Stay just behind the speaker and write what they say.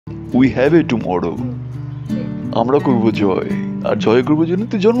We have a tomorrow. আমরা করবো জয়, আর জয় করবো জন্য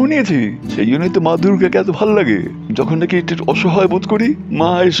তো জন্ম নিয়েছি। সেই জন্যই তো মা দুর্গাকে এত ভালো লাগে। যখন নাকি একটু অসহায় বোধ করি,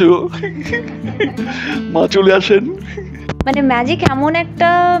 মা এসো, মা চলে আসেন। মানে ম্যাজিক এমন একটা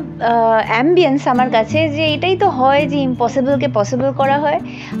অ্যাম্বিয়েন্স আমার কাছে, যে এটাই তো হয় যে ইম্পসিবলকে পসিবল করা হয়।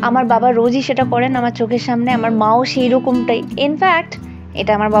 আমার বাবা রোজই সেটা করেন আমার চোখের সামনে, আমার মাও সেই রকমটাই। ইনফ্যাক্ট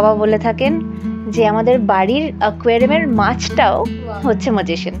এটা আমার বাবা বলে থাকেন যে আমাদের বাড়ির অ্যাকোয়ারিয়ামের মাছটাও হচ্ছে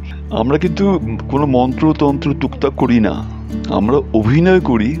ম্যাজিশিয়ান। আমরা কিন্তু কোনো মন্ত্রতন্ত্র টুকটাক করি না, আমরা অভিনয়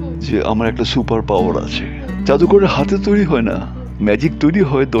করি যে আমার একটা সুপার পাওয়ার আছে। জাদুকরের হাতে তৈরি হয় না, ম্যাজিক তৈরি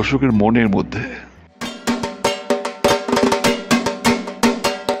হয় দর্শকের মনের মধ্যে।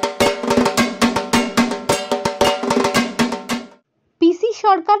 পিসি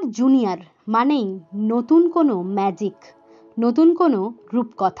সরকার জুনিয়র মানেই নতুন কোনো ম্যাজিক, নতুন কোনো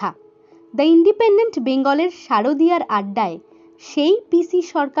রূপকথা। দ্য ইন্ডিপেন্ডেন্ট বেঙ্গলের শারদিয়ার আড্ডায় সেই পিসি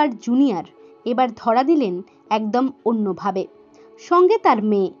সরকার জুনিয়র এবার ধরা দিলেন একদম অন্যভাবে। সঙ্গে তার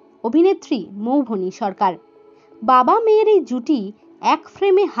মেয়ে অভিনেত্রী মৌবনি সরকার। বাবা মেয়ের এই জুটি এক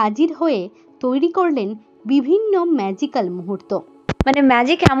ফ্রেমে হাজির হয়ে তৈরি করলেন বিভিন্ন ম্যাজিক্যাল মুহূর্ত। মানে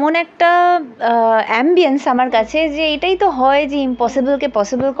ম্যাজিক এমন একটা অ্যাম্বিয়েন্স আমার কাছে, যে এটাই তো হয় যে ইম্পসিবলকে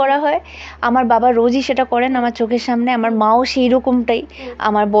পসিবল করা হয়। আমার বাবা রোজই সেটা করেন আমার চোখের সামনে, আমার মাও সেই রকমটাই,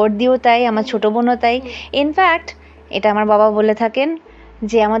 আমার বড়দিও তাই, আমার ছোটো বোনও তাই। ইনফ্যাক্ট এটা আমার বাবা বলে থাকেন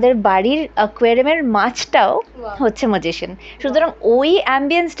যে আমাদের বাড়ির অ্যাকোয়ারিয়ামের মাছটাও হচ্ছে ম্যাজিশিয়ান। সুতরাং ওই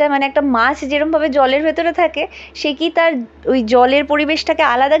অ্যাম্বিয়েন্সটা, মানে একটা মাছ যেরকমভাবে জলের ভেতরে থাকে, সে কি তার ওই জলের পরিবেশটাকে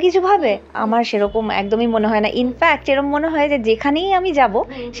আলাদা কিছু ভাবে? আমার সেরকম একদমই মনে হয় না। ইনফ্যাক্ট এরকম মনে হয় যে যেখানেই আমি যাব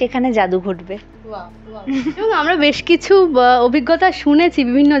সেখানে জাদু ঘটবে। এবং আমরা বেশ কিছু অভিজ্ঞতা শুনেছি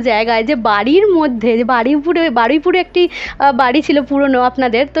বিভিন্ন জায়গায়, যে বাড়ির মধ্যে, যে বারুইপুরে একটি বাড়ি ছিল পুরনো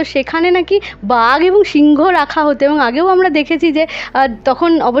আপনাদের, তো সেখানে নাকি বাঘ এবং সিংহ রাখা হতো। এবং আগেও আমরা দেখেছি যে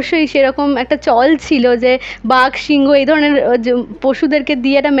তখন অবশ্যই সেরকম একটা চল ছিল যে বাঘ সিংহ এই ধরনের পশুদেরকে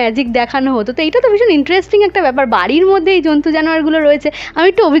দিয়ে একটা ম্যাজিক দেখানো হতো। তো এটা তো ভীষণ ইন্টারেস্টিং একটা ব্যাপার, বাড়ির মধ্যে এই জন্তু জানোয়ারগুলো রয়েছে। আমি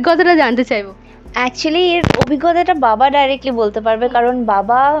একটু অভিজ্ঞতাটা জানতে চাইবো। অ্যাকচুয়ালি এর অভিজ্ঞতাটা বাবা ডাইরেক্টলি বলতে পারবে, কারণ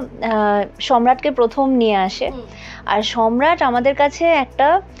বাবা সম্রাটকে প্রথম নিয়ে আসে, আর সম্রাট আমাদের কাছে একটা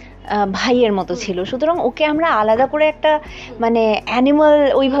ভাইয়ের মতো ছিল। সুতরাং ওকে আমরা আলাদা করে একটা মানে অ্যানিমাল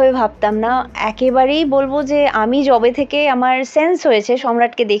ওইভাবে ভাবতাম না। একেবারেই বলবো যে আমি যবে থেকে আমার সেন্স হয়েছে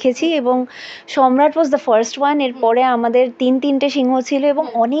সম্রাটকে দেখেছি, এবং সম্রাট ওয়াজ দ্য ফার্স্ট ওয়ান। এরপরে আমাদের তিনটে সিংহ ছিল এবং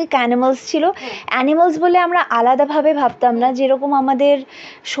অনেক অ্যানিমালস ছিল। অ্যানিমালস বলে আমরা আলাদাভাবে ভাবতাম না, যেরকম আমাদের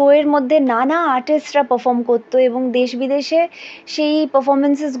শোয়ের মধ্যে নানা আর্টিস্টরা পারফর্ম করতো এবং দেশ বিদেশে সেই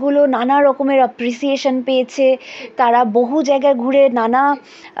পারফরমেন্সেসগুলো নানা রকমের অ্যাপ্রিসিয়েশন পেয়েছে। তারা বহু জায়গায় ঘুরে নানা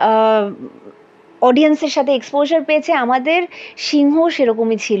অডিয়েন্সের সাথে এক্সপোজার পেয়েছে। আমাদের সিংহ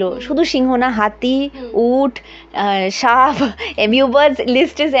সেরকমই ছিল, শুধু সিংহ না, হাতি, উট, সাপ, এমিউবার্স,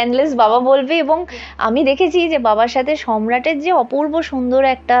 লিস্ট ইজ এন্ডলেস বাবা বলবে। এবং আমি দেখেছি যে বাবার সাথে সম্রাটের যে অপূর্ব সুন্দর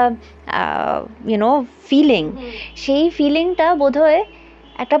একটা ফিলিং, সেই ফিলিংটা বোধহয়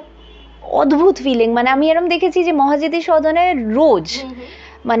একটা অদ্ভুত ফিলিং। মানে আমি এরকম দেখেছি যে মহাজিদি সদনে রোজ,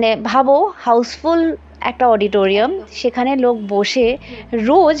 মানে ভাবো হাউসফুল একটা অডিটোরিয়াম, সেখানে লোক বসে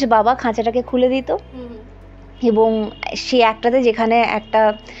রোজ বাবা খাঁচাটাকে খুলে দিত, এবং সে একটাতে যেখানে একটা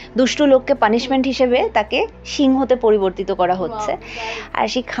দুষ্টু লোককে পানিশমেন্ট হিসেবে তাকে সিংহতে পরিবর্তিত করা হচ্ছে, আর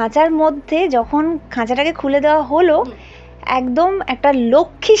সেই খাঁচার মধ্যে যখন খাঁচাটাকে খুলে দেওয়া হলো, একদম একটা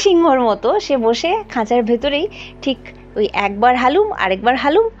লক্ষ্মী সিংহর মতো সে বসে খাঁচার ভেতরেই ঠিক ওই একবার হালুম আরেকবার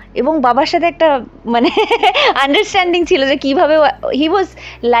হালুম, এবং বাবার সাথে একটা মানে আন্ডারস্ট্যান্ডিং ছিল যে কীভাবে হি ওয়াজ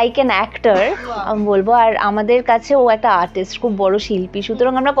লাইক অ্যান অ্যাক্টর আমি বলবো। আর আমাদের কাছে ও একটা আর্টিস্ট, খুব বড় শিল্পী।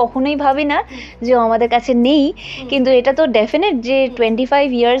 সুতরাং আমরা কখনোই ভাবি না যে ও আমাদের কাছে নেই, কিন্তু এটা তো ডেফিনেট যে 25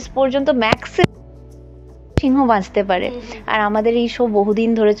 ইয়ার্স পর্যন্ত ম্যাক্সিমাম সিংহ বাঁচতে পারে। আর আমাদের এই শো বহুদিন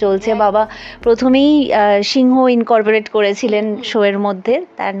ধরে চলছে। বাবা প্রথমেই সিংহ ইনকর্পোরেট করেছিলেন শোয়ের মধ্যে,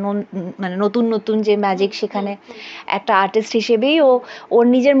 তার মানে নতুন নতুন যে ম্যাজিক, সেখানে একটা আর্টিস্ট হিসেবেই ও ওর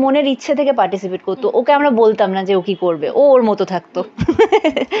নিজের মনের ইচ্ছে থেকে পার্টিসিপেট করতো। ওকে আমরা বলতাম না যে ও কী করবে, ও ওর মতো থাকতো।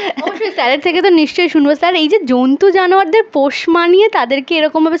 অবশ্যই স্যারের থেকে তো নিশ্চয়ই শুনবো। স্যার, এই যে জন্তু জানোয়ারদের পোষ মানিয়ে তাদেরকে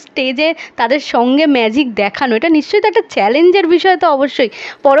এরকমভাবে স্টেজে তাদের সঙ্গে ম্যাজিক দেখানো, এটা নিশ্চয়ই তো একটা চ্যালেঞ্জের বিষয়। তো অবশ্যই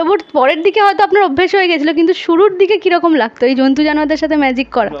পরের দিকে হয়তো আপনার অভ্যেস হয়ে গেছিলো, কিন্তু শুরুর দিকে কিরকম লাগতো এই জন্তু জানোয়ারদের সাথে ম্যাজিক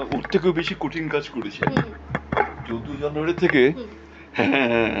করা? ওর থেকেও বেশি কঠিন কাজ করেছি জন্তু জানোয়ারের থেকে।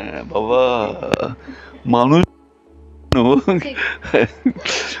 হ্যাঁ বাবা, মানুষ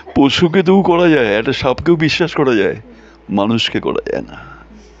পশুকে তো করা যায়, একটা সাপকেও বিশ্বাস করা যায়, মানুষকে করা যায় না।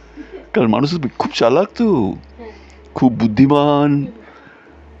 কারণ মানুষ খুব চালাক, তো খুব বুদ্ধিমান,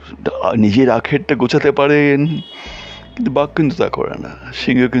 নিজের আখেরটা গোছাতে পারেন, কিন্তু বাঘ কিন্তু তা করে না,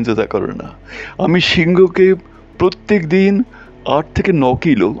 সিংহ কিন্তু তা করে না। আমি সিংহকে প্রত্যেক দিন 8 থেকে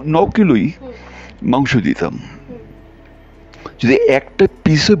 9 কিলোই মাংস দিতাম। যদি একটা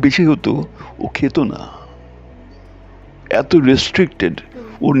পিসও বেশি হতো ও খেত না, এত রেস্ট্রিক্টেড।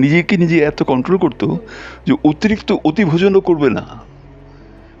 ও নিজেকে নিজে এত কন্ট্রোল করতো যে অতিরিক্ত অতিভোজনও করবে না।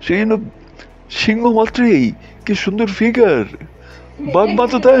 সেই জন্য সিংহ মাত্রেই কি সুন্দর ফিগার, বাঘ মা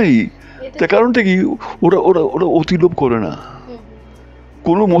তো তাই। তার কারণটা কি, ওরা ওরা ওরা অতিলোভ করে না,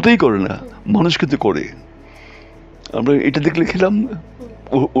 কোনো মতেই করে না। মানুষ কিন্তু করে। আমরা এটা দেখলে খেলাম,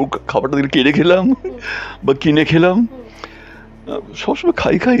 ওর খাবারটা দেখলে কেড়ে খেলাম বা কিনে খেলাম, সবসময়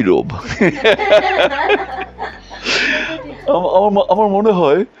খাই রোব। আমার মনে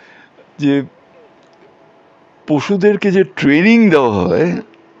হয় যে পশুদেরকে যে ট্রেনিং দেওয়া হয়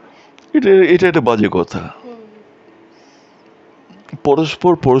এটা একটা বাজে কথা।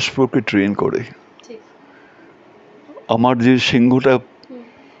 পরস্পরকে ট্রেন করে। আমার যে সিংহটা,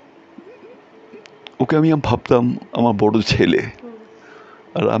 ওকে আমি ভাবতাম আমার বড় ছেলে,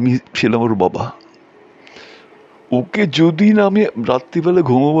 আর আমি ছিলাম ওর বাবা। ওকে যদি না আমি রাত্রিবেলা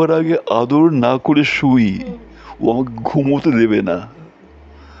ঘুমোবার আগে আদর না করে শুই, ও আমাকে ঘুমোতে দেবে না।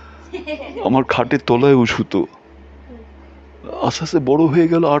 আমার খাটের তলায় ও শুতো। আস্তে আস্তে বড় হয়ে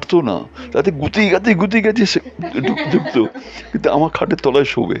গেল, আটতো না, তাতে গুতি গাতি ঢুকতো, কিন্তু আমার খাটের তলায়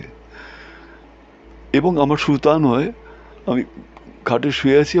শোবে। এবং আমার শুধু তা নয়, আমি খাটে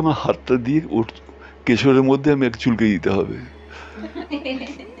শুয়ে আছি, আমার হাতটা দিয়ে ওর কেশরের মধ্যে আমি এক চুলকে দিতে হবে।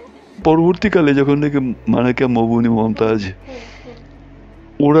 পরবর্তীকালে যখন নাকি মানাকা, মৌবনি, মমতাজ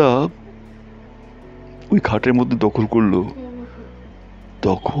ওরা ওই খাটের মধ্যে দখল করলো,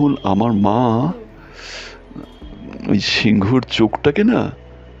 তখন আমার মা ওই সিংহর চোখটাকে না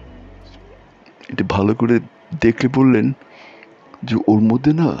এটা ভালো করে দেখলে বললেন যে ওর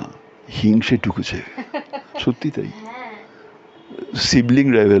মধ্যে না হিংসে ঢুকেছে। সত্যি তাই, সিবলিং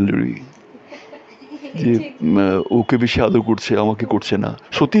রাইভালরি, যে ওকে বেশি আদর করছে, আমাকে করছে না।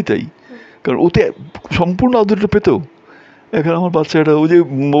 সত্যি তাই, কারণ ওতে সম্পূর্ণ আদরটা পেত। এখন আমার বাচ্চাটা, ও যে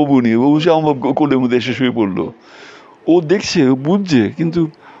মৌবনি, ও যে আমার কোলের মধ্যে এসে শুয়ে পড়লো, ও দেখছে, ও বুঝছে, কিন্তু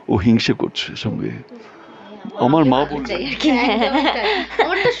ও হিংসে করছে সঙ্গে। আমার মা বলছে,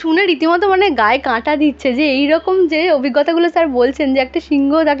 আমার তো শুনে রীতিমতো মানে গায়ে কাঁটা দিচ্ছে যে এইরকম যে অভিজ্ঞতাগুলো স্যার বলছেন, যে একটা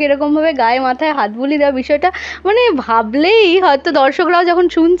সিংহ তাকে এরকমভাবে গায়ে মাথায় হাত বুলি দেওয়া, বিষয়টা মানে ভাবলেই হয়তো দর্শকরাও যখন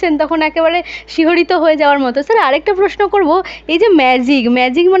শুনছেন তখন একেবারে শিহরিত হয়ে যাওয়ার মতো। স্যার আরেকটা প্রশ্ন করব, এই যে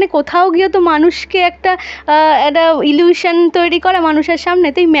ম্যাজিক মানে কোথাও গিয়ে তো মানুষকে একটা ইলিউশন তৈরি করা মানুষের সামনে,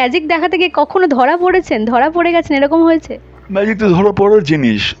 তো এই ম্যাজিক দেখাতে গিয়ে কখনো ধরা পড়ে গেছেন, এরকম হয়েছে? ম্যাজিক তো ধরা পড়ার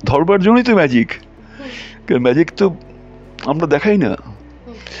জিনিস, ধরবার জন্যই তো ম্যাজিক। ম্যাজিক তো আমরা দেখাই না,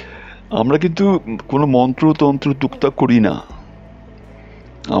 আমরা কিন্তু কোনো মন্ত্রতন্ত্র টুকটাক করি না,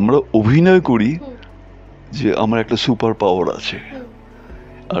 আমরা অভিনয় করি যে আমার একটা সুপার পাওয়ার আছে।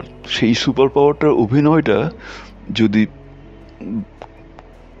 আর সেই সুপার পাওয়ারটার অভিনয়টা যদি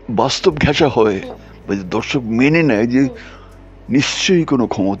বাস্তব ঘেঁষা হয়, বা দর্শক মেনে নেয় যে নিশ্চয়ই কোনো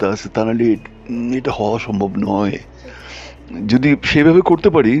ক্ষমতা আছে, তা নাহলে এটা হওয়া সম্ভব নয়, যদি সেভাবে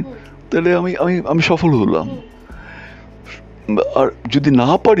করতে পারি, তাহলে আমি সফল হলাম। আর যদি না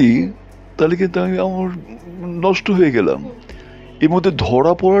পারি, তাহলে কিন্তু আমার নষ্ট হয়ে গেলাম। এর মধ্যে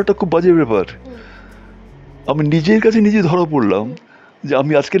ধরা পড়াটা খুব বাজে ব্যাপার। আমি নিজের কাছে নিজে ধরা পড়লাম যে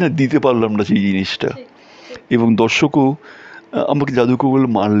আমি আজকে না দিতে পারলাম না সেই জিনিসটা, এবং দর্শকও আমাকে জাদুকর বলে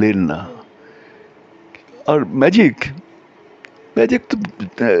মানলেন না। আর ম্যাজিক তো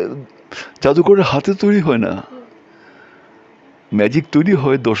জাদুকরের হাতে তৈরি হয় না, ম্যাজিক তৈরি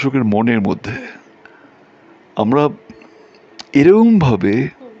হয় দর্শকের মনের মধ্যে। আমরা এরকমভাবে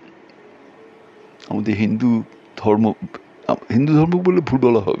আমাদের হিন্দু ধর্ম বলে ভুল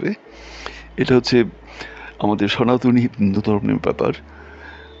বলা হবে, এটা হচ্ছে আমাদের সনাতনী হিন্দু ধর্মের ব্যাপার।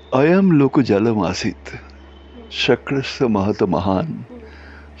 আয়াম লোক জলম আসিত শক্রস্য মাহাত মহান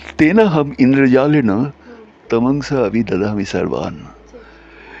তেনা হাম ইন্দ্রজালে না তমংসা আবি দদামি সর্বান।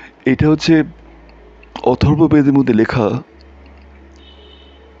 এটা হচ্ছে অথর্ববেদের মধ্যে লেখা।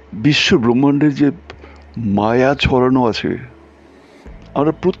 বিশ্ব ব্রহ্মাণ্ডের যে মায়া ছড়ানো আছে,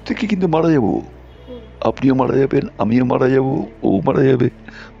 আমরা প্রত্যেকে কিন্তু মারা যাব। আপনিও মারা যাবেন, আমিও মারা যাব, ও মারা যাবে,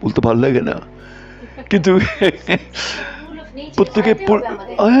 বলতে ভালো লাগে না, কিন্তু প্রত্যেকে,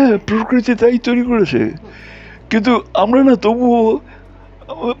 হ্যাঁ, প্রকৃতি তাই তৈরি করেছে। কিন্তু আমরা না তবুও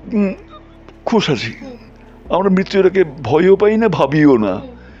খুশ আছি, আমরা মৃত্যুটাকে ভয়ও পাই না, ভাবিও না।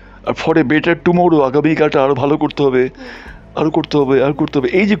 আর ফরে বেটার টুমোরো, আগামীকালটা আরো ভালো করতে হবে, আরো করতে হবে, আর করতে হবে।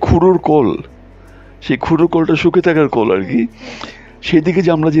 এই যে খুঁড়োর কল, সেই খুঁড়োর কলটা শুকে থাকার কল আর কি, সেদিকে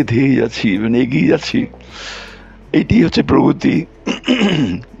যে আমরা যে ধেয়ে যাচ্ছি, মানে এগিয়ে যাচ্ছি, এটি হচ্ছে প্রগতি,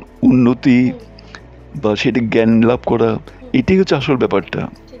 উন্নতি, বা সেটি জ্ঞান লাভ করা, এটাই হচ্ছে আসল ব্যাপারটা।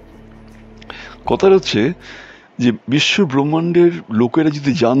 কথা হচ্ছে যে বিশ্ব ব্রহ্মাণ্ডের লোকেরা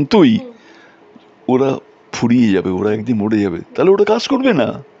যদি জানতোই ওরা ফুরিয়ে যাবে, ওরা একদিন মরে যাবে, তাহলে ওরা কাজ করবে না।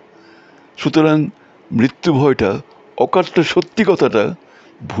 সুতরাং মৃত্যু ভয়টা, অকাট্য সত্যি কথাটা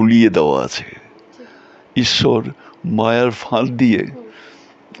ভুলিয়ে দেওয়া আছে। ঈশ্বর মায়ার ফাঁদ দিয়ে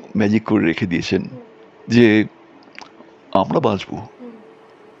ম্যাজিক করে রেখে দিয়েছেন যে আমরা বাঁচবো,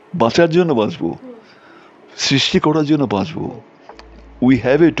 বাঁচার জন্য বাঁচবো, সৃষ্টি করার জন্য বাঁচবো। উই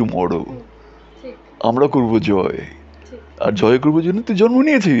হ্যাভ এ টুমরো, আমরা করবো জয়, আর জয় করবার জন্য তো জন্ম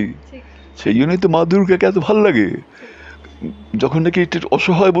নিয়েছি। সেই জন্যই তো মা দুর্গাকে এত ভালো লাগে। যখন নাকি একটু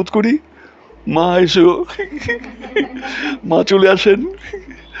অসহায় বোধ করি, মা এসো, মা চলে আসেন,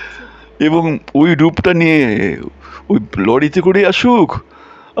 এবং ওই রূপটা নিয়ে ওই লরিতে করে আসুক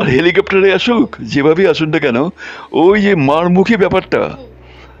আর হেলিকপ্টারে আসুক, যেভাবে আসুন না কেন, ওই যে মারমুখী ব্যাপারটা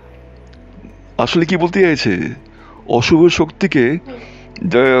আসলে কি বলতে চাইছে, অশুভ শক্তিকে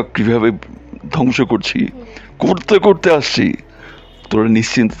কিভাবে ধ্বংস করছি, করতে করতে আসছি, তোরা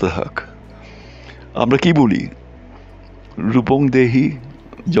নিশ্চিন্ত থাক। আমরা কি বলি, রূপং দেহি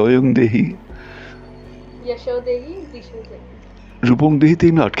জয়ং দেহি, রূপং দেহিতে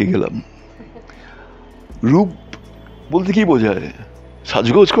আমি আটকে গেলাম। রূপ বলতে কি বোঝায়?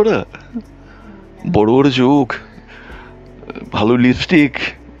 সাজগোজ করা, বড় বড় চোখ, ভালো লিপস্টিক,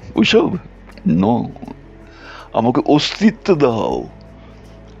 ওইসব ন। আমাকে অস্তিত্ব দাও,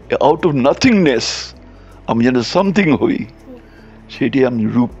 আউট অফ নাথিংনেস আমি যেন সামথিং হই, সেটি আমি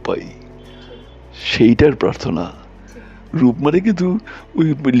রূপ পাই, সেইটার প্রার্থনা। রূপ মানে কিন্তু ওই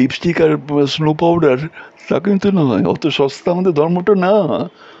লিপস্টিক আর স্নো পাউডার, তা কিন্তু নয়। অত সস্তা আমাদের ধর্মটা না,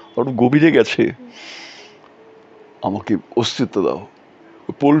 অত গভীরে গেছে। আমাকে অস্তিত্ব দাও।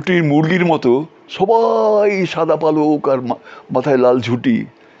 পোলট্রির মুরগির মতো সবাই সাদা পালক আর মাথায় লাল ঝুঁটি,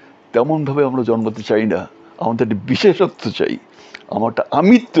 তেমনভাবে আমরা জন্মাতে চাই না। আমাদের একটা বিশেষত্ব চাই, আমার একটা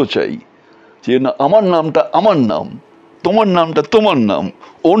আমিত্ব চাই, যে না আমার নামটা আমার নাম, তোমার নামটা তোমার নাম,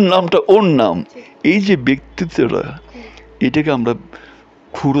 ওর নামটা ওর নাম। এই যে ব্যক্তিত্বটা, এটাকে আমরা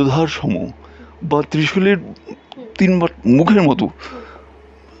ক্ষুরধার সম বা ত্রিশূলের 3 মুখের মতো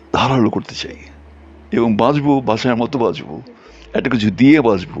ধারালো করতে চাই, এবং বাঁচবো, বাঁচার মতো বাঁচবো, একটা কিছু দিয়ে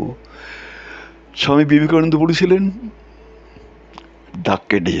বাঁচবো। স্বামী বিবেকানন্দ বলেছিলেন, দাগ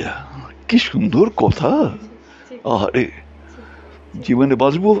কেটে যা। কি সুন্দর কথা! আরে জীবনে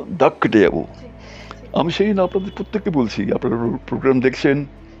বাঁচবো, দাগ কেটে যাবো। আমি সেই না আপনাদের প্রত্যেককে বলছি, আপনারা প্রোগ্রাম দেখছেন,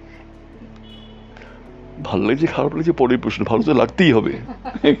 ভালো লাগছে খারাপ লাগছে পরের প্রশ্ন, ভালো তো লাগতেই হবে,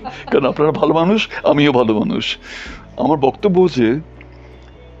 কারণ আপনারা ভালো মানুষ, আমিও ভালো মানুষ। আমার বক্তব্য হচ্ছে,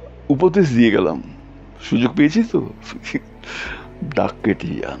 উপদেশ দিয়ে গেলাম, সুযোগ পেয়েছি তো, দাগ কেটে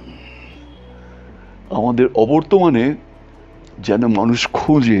যান। আমাদের অবর্তমানে যেন মানুষ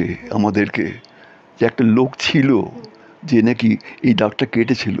খোঁজে আমাদেরকে, যে একটা লোক ছিল যে নাকি এই দাগটা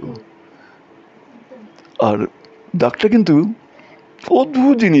কেটেছিল। আর দাগটা কিন্তু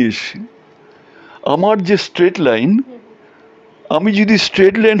অদ্ভুত জিনিস। আমার যে স্ট্রেট লাইন, আমি যদি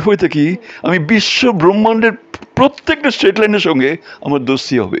স্ট্রেট লাইন হয়ে থাকি, আমি বিশ্ব ব্রহ্মাণ্ডের প্রত্যেকটা স্ট্রেট লাইনের সঙ্গে আমার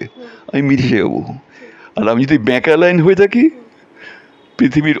দোস্তি হবে, আমি মিশে যাবো। আর আমি যদি ব্যাকা লাইন হয়ে থাকি,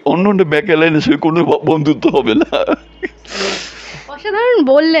 পৃথিবীর অন্য ব্যাকা লাইনের সঙ্গে কোনো বন্ধুত্ব হবে না। অসাধারণ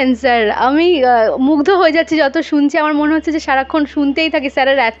বললেন স্যার, আমি মুগ্ধ হয়ে যাচ্ছি যত শুনছি। আমার মনে হচ্ছে যে সারাক্ষণ শুনতেই থাকি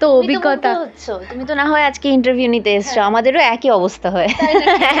স্যারের এত অভিজ্ঞতা। তুমি তো না হয় আজকে ইন্টারভিউ নিতে এসছো, আমাদেরও একই অবস্থা হয়।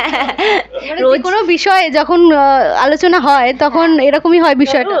 রোজ কোনো বিষয়ে যখন আলোচনা হয় তখন এরকমই হয়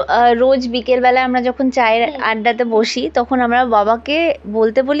বিষয়টা। রোজ বিকেল বেলা আমরা যখন চায়ের আড্ডাতে বসি, তখন আমরা বাবাকে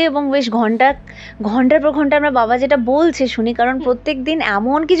বলতে বলি, এবং বেশ ঘন্টার পর ঘন্টা আমরা বাবা যেটা বলছে শুনি, কারণ প্রত্যেক দিন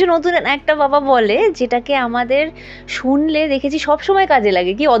এমন কিছু নতুন একটা বাবা বলে যেটাকে আমাদের শুনলে দেখেছি সব সময় কাজে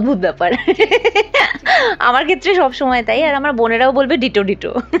লাগে। কি অদ্ভুত ব্যাপার! আমার ক্ষেত্রে সব সময় তাই, আর আমার বোনেরাও বলবে ডিটো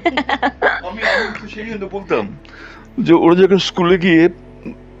ডিটো। আমি সেই জন্য বলতাম যে ওরা যখন স্কুলে গিয়ে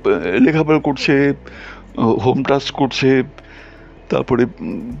লেখাপড়া করছে, হোম টাস্ক করছে, তারপরে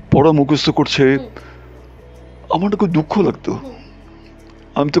পড়া মুখস্থ করছে, আমার খুব দুঃখ লাগতো।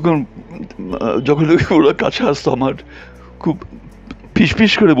 আমি তখন যখন ওরা কাছে আসতো, আমার খুব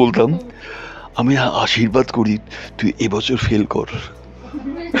ফিস করে বলতাম, আমি আশীর্বাদ করি তুই এবছর ফেল কর,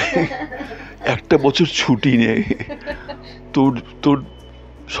 একটা বছর ছুটি নে, তোর তোর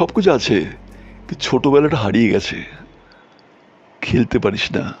সব কিছু আছে, ছোটবেলাটা হারিয়ে গেছে, খেলতে পারিস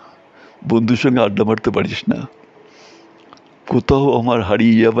না, বন্ধুর সঙ্গে আড্ডা মারতে পারিস না, কোথাও আমার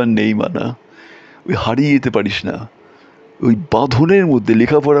হারিয়ে যাবার নেই মানা, ওই হারিয়ে যেতে পারিস না, ওই বাঁধনের মধ্যে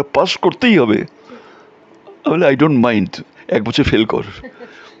লেখাপড়া পাস করতেই হবে। তাহলে আই ডোন্ট মাইন্ড, 1 বছর ফেল কর,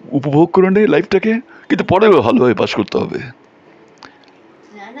 উপভোগ করে নে লাইফটাকে, কিন্তু পরে ভালোভাবে পাস করতে হবে।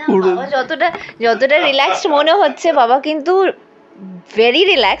 যতটা রিল্যাক্সড মনে হচ্ছে, বাবা কিন্তু ভেরি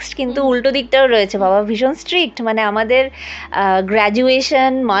রিল্যাক্সড, কিন্তু উল্টো দিকটাও রয়েছে। বাবা ভীষণ স্ট্রিক্ট, মানে আমাদের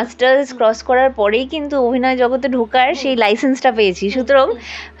গ্র্যাজুয়েশন মাস্টার্স ক্রস করার পরেই কিন্তু অভিনয় জগতে ঢোকার সেই লাইসেন্সটা পেয়েছি, সুতরাং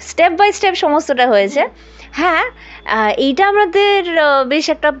স্টেপ বাই স্টেপ সমস্তটা হয়েছে। হ্যাঁ, এইটা আমাদের বেশ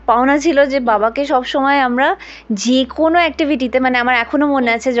একটা পাওনা ছিল যে বাবাকে সবসময় আমরা যে কোনো অ্যাক্টিভিটিতে, মানে আমার এখনও মনে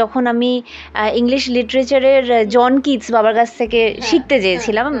আছে যখন আমি ইংলিশ লিটারেচারের জন কিটস বাবার কাছ থেকে শিখতে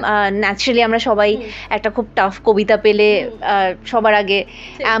চেয়েছিলাম। ন্যাচারালি আমরা সবাই একটা খুব টাফ কবিতা পেলে সবার আগে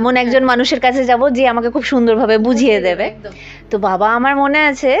এমন একজন মানুষের কাছে যাব যে আমাকে খুব সুন্দরভাবে বুঝিয়ে দেবে। তো বাবা, আমার মনে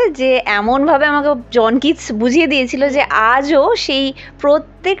আছে যে এমনভাবে আমাকে জন কিটস বুঝিয়ে দিয়েছিল যে আজও সেই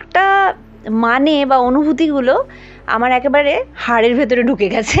প্রত্যেকটা মানে বা অনুভূতিগুলো আমার একেবারে হাড়ের ভেতরে ঢুকে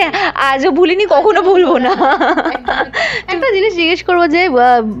গেছে, আজও ভুলিনি, কখনো ভুলবো না। একটা জিনিস জিজ্ঞেস করবো যে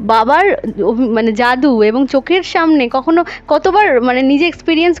বাবার মানে জাদু এবং চোখের সামনে কখনো কতবার মানে নিজে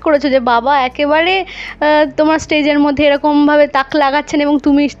এক্সপিরিয়েন্স করেছো যে বাবা একেবারে তোমার স্টেজের মধ্যে এরকমভাবে তাক লাগাচ্ছেন এবং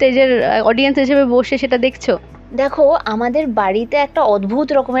তুমি স্টেজের অডিয়েন্স হিসেবে বসে সেটা দেখছো? দেখো, আমাদের বাড়িতে একটা অদ্ভুত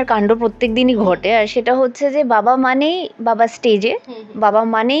রকমের কাণ্ড প্রত্যেক দিনই ঘটে, আর সেটা হচ্ছে যে বাবা মানেই বাবা স্টেজে,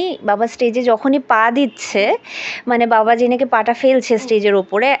 বাবা স্টেজে যখনই পা দিচ্ছে, মানে বাবা যেনাকে পাটা ফেলছে স্টেজের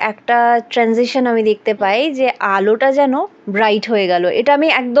ওপরে, একটা ট্রানজিশন আমি দেখতে পাই যে আলোটা যেন ব্রাইট হয়ে গেল। এটা আমি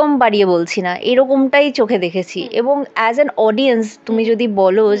একদম বাড়িয়ে বলছি না, এরকমটাই চোখে দেখেছি। এবং অ্যাজ অ্যান অডিয়েন্স তুমি যদি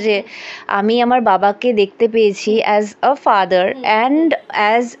বলো যে আমি আমার বাবাকে দেখতে পেয়েছি as a father and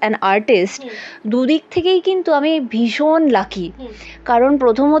as an artist, দুদিক থেকেই কিন্তু আমি ভীষণ লাকি। কারণ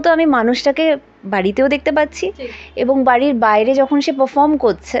প্রথমত আমি মানুষটাকে বাড়িতেও দেখতে পাচ্ছি এবং বাড়ির বাইরে যখন সে পারফর্ম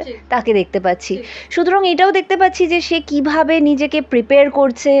করছে তাকে দেখতে পাচ্ছি, সুতরাং এটাও দেখতে পাচ্ছি যে সে কিভাবে নিজেকে প্রিপেয়ার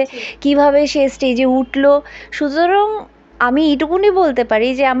করছে, কিভাবে সে স্টেজে উঠলো। সুতরাং আমি এইটুকুনি বলতে পারি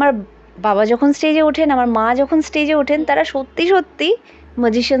যে আমার বাবা যখন স্টেজে ওঠেন, আমার মা যখন স্টেজে ওঠেন, তারা সত্যি সত্যি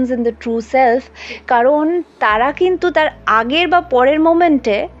magicians in the true self. কারণ তারা কিন্তু তার আগের বা পরের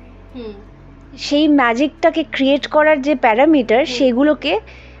মোমেন্টে সেই ম্যাজিকটাকে ক্রিয়েট করার যে প্যারামিটার, সেগুলোকে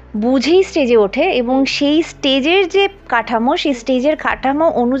বুঝেই স্টেজে ওঠে এবং সেই স্টেজের যে কাঠামো, সেই স্টেজের কাঠামো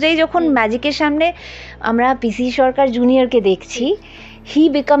অনুযায়ী যখন ম্যাজিকের সামনে আমরা পিসি সরকার জুনিয়রকে দেখছি, হি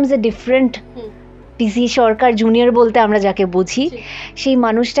becomes a different PC Sarkar junior বলতে আমরা যাকে বুঝি, সেই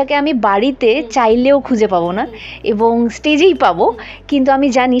মানুষটাকে আমি বাড়িতে চাইলেও খুঁজে পাবো না এবং স্টেজেই পাবো, কিন্তু আমি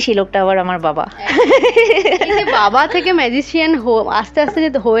জানি সেই লোকটা আবার আমার বাবা। বাবা থেকে ম্যাজিশিয়ান আস্তে আস্তে যে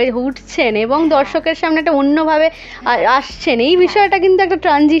হয়ে উঠছেন এবং দর্শকের সামনে একটা অন্যভাবে আসছেন, এই বিষয়টা কিন্তু একটা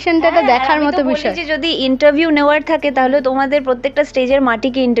ট্রানজিশনটা একটা দেখার মতো বিষয়। যে যদি ইন্টারভিউ নেওয়ার থাকে তাহলে তোমাদের প্রত্যেকটা স্টেজের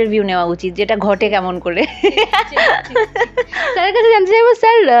মাটিকে ইন্টারভিউ নেওয়া উচিত, যেটা ঘটে কেমন করে। স্যারের কাছে জানতে চাইবো,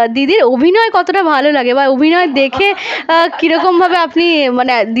 স্যার দিদির অভিনয় কতটা ভালো লাগে বা অভিনয় দেখে কিরকম ভাবে আপনি,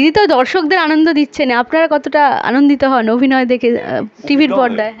 মানে দিদি তো দর্শকদের আনন্দ দিচ্ছেন, আপনারা কতটা আনন্দিত হন অভিনয় দেখে টিভির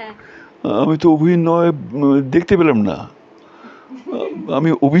পর্দায়? হ্যাঁ, আমি তো অভিনয় দেখতে পেলাম না, আমি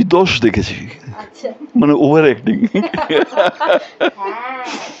অভিদশ দেখেছি, মানে ওভার অ্যাক্টিং।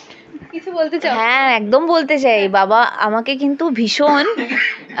 কিছু বলতে চাও? হ্যাঁ, একদম বলতে চাই। বাবা আমাকে কিন্তু ভীষণ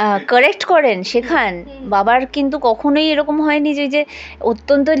কারেক্ট করেন, শেখান। বাবার কিন্তু কখনোই এরকম হয়নি যে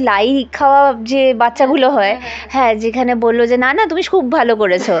অত্যন্ত লাই খাওয়া যে বাচ্চাগুলো হয়, হ্যাঁ, যেখানে বললো যে না না তুমি খুব ভালো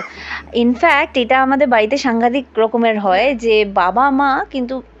করেছো। ইনফ্যাক্ট এটা আমাদের বাড়িতে সাংঘাতিক রকমের হয় যে বাবা মা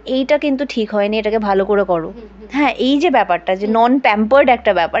কিন্তু এইটা কিন্তু ঠিক হয়নি, এটাকে ভালো করে করো। হ্যাঁ, এই যে ব্যাপারটা যে নন প্যাম্পার্ড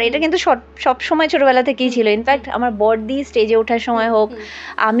একটা ব্যাপার, এটা কিন্তু সব সময় ছোটবেলা থেকেই ছিল। ইনফ্যাক্ট আমার বড়দি স্টেজে ওঠার সময় হোক,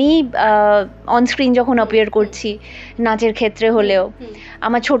 আমি অন স্ক্রিন যখন অ্যাপিয়ার করছি নাচের ক্ষেত্রে হলেও,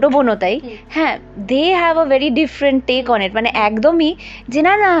 আমার ছোটো বোনও তাই, হ্যাঁ, they have a very different take on it. মানে একদমই যে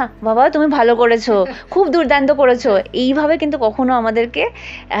না না বাবা তুমি ভালো করেছো, খুব দুর্দান্ত করেছো, এইভাবে কিন্তু কখনো আমাদেরকে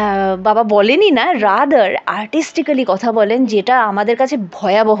বাবা বলেনি না, রাদার আর্টিস্টিক্যালি কথা বলেন, যেটা আমাদের কাছে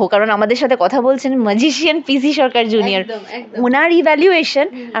ভয়াবহ। কারণ আমাদের সাথে কথা বলছেন ম্যাজিশিয়ান পিসি সরকার জুনিয়র, ওনার ইভ্যালুয়েশন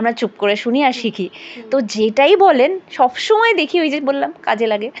আমরা চুপ করে শুনি আর শিখি। তো যেটাই বলেন সবসময় দেখি ওই যে বললাম কাজে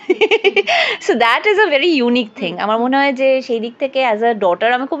লাগে। So that is a very unique thing. আমার মনে হয় যে সেই দিক থেকে অ্যাজ আ ডটার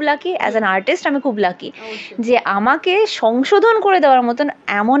আমি খুব লাকি, অ্যাজ অ্যান আর্টিস্ট আমি খুব লাকি যে আমাকে সংশোধন করে দেওয়ার মতন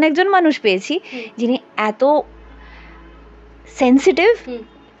এমন একজন মানুষ পেয়েছি যিনি এত সেন্সিটিভ।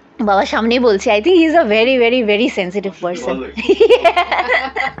 বাবার সামনেই বলছি, I think he is a very very very sensitive person.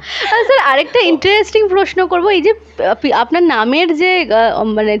 Sir আরেকটা ইন্টারেস্টিং প্রশ্ন করব, এই যে আপনার নামের যে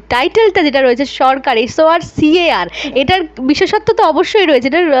মানে টাইটেলটা যেটা রয়েছে সরকার, SORCAR, এটার বিশেষত্ব তো অবশ্যই রয়েছে,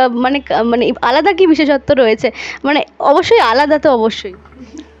 এটার মানে মানে আলাদা কি বিশেষত্ব রয়েছে? মানে অবশ্যই আলাদা তো অবশ্যই।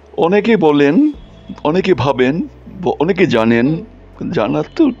 অনেকে বলেন, অনেকে ভাবেন, অনেকে জানেন, জানার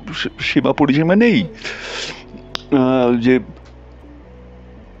তো সীমা পরিসীমা নেই, যে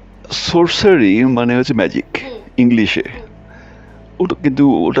সোর্সারি মানে হচ্ছে ম্যাজিক ইংলিশে, ওটা কিন্তু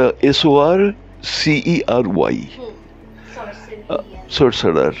ওটা SORCERY,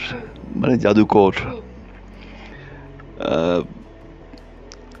 সরসারার মানে জাদুকর।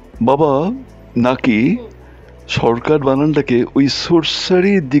 বাবা নাকি সরকার বানানটাকে ওই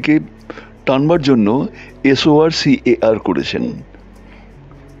সরসারির দিকে টানবার জন্য SORCAR করেছেন।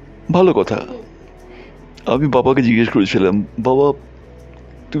 ভালো কথা। আমি বাবাকে জিজ্ঞেস করেছিলাম, বাবা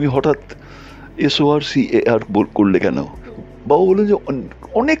তুমি হঠাৎ SORCAR করলে কেন? বাবা বললেন যে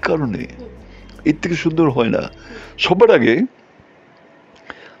অনেক কারণে, এর থেকে সুন্দর হয় না। সবার আগে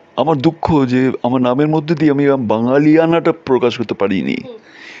আমার দুঃখ যে আমার নামের মধ্যে দিয়ে আমি বাঙালিয়ানাটা প্রকাশ করতে পারিনি,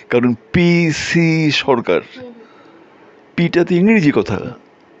 কারণ PC সরকার, পিটা তো ইংরেজি কথা,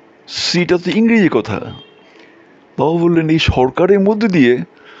 সিটা তো ইংরেজি কথা। বাবা বললেন এই সরকারের মধ্যে দিয়ে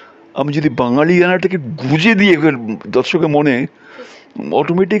আমি যদি বাঙালিয়ানাটাকে গুঁজে দিয়ে দর্শকের মনে,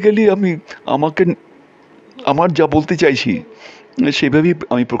 অটোমেটিক্যালি আমাকে আমার যা বলতে চাইছি সেভাবেই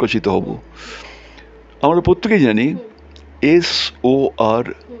আমি প্রকাশিত হব। আমরা প্রত্যেকেই জানি SOR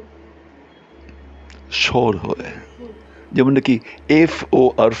স্বর হয়, যেমন নাকি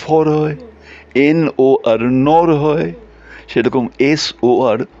FOR ফর হয়, NOR নর হয়, সেরকম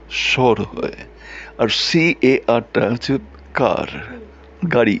SOR স্বর হয়। আর CARটা হচ্ছে কার,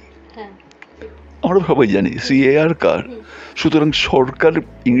 গাড়ি। আমরা সবাই জানি CAR কার। সুতরাং সরকার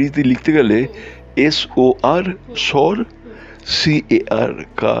ইংরেজিতে লিখতে গেলে SOR স্বর, CAR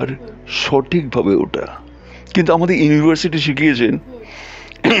কার, সঠিকভাবে ওটা। কিন্তু আমাদের ইউনিভার্সিটি শিখিয়েছেন,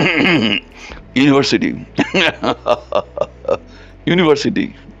 ইউনিভার্সিটি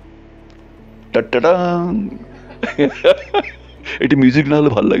টাটা, এটি মিউজিক না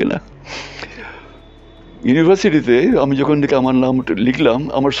হলে ভালো লাগে না। ইউনিভার্সিটিতে আমি যখন থেকে আমার নাম লিখলাম,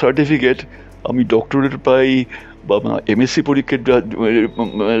 আমার সার্টিফিকেট, আমি ডক্টরেট পাই বা MSc পরীক্ষার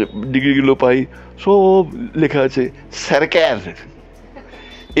ডিগ্রিগুলো পাই, সব লেখা আছে সরকার,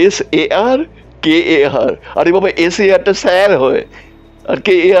 SARKAR। আরে বাবা SARটা স্যার হয় আর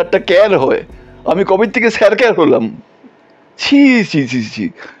KARটা ক্যার হয়। আমি কবে থেকে স্যারকার হলাম? ছি ছি ছি ছি,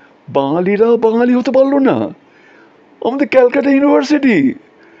 বাঙালিরা বাঙালি হতে পারলো না। আমাদের Calcutta university,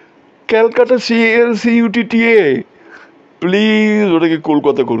 Calcutta CLCUTTA, please ওটাকে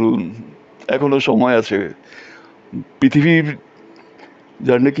কলকাতা করুন, এখনো সময় আছে। পৃথিবীর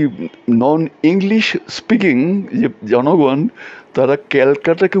যার নাকি নন ইংলিশ স্পিকিং যে জনগণ, তারা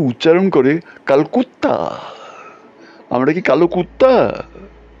ক্যালকাটাকে উচ্চারণ করে কালকুত্তা। আমরা কি কালো কুত্তা?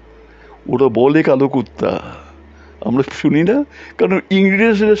 ওরা বলে কালো কুত্তা, আমরা শুনি না, কারণ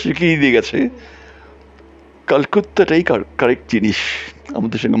ইংরেজরা শিখিয়ে দিয়ে গেছে কালকুত্তাটাই কারেক্ট জিনিস,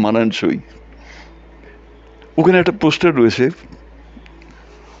 আমাদের সঙ্গে মানানসই। ওখানে একটা পোস্টার রয়েছে,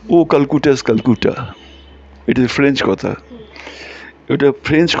 ও কালকুটাস কালকুটা, এটা ফ্রেঞ্চ কথা। ওটা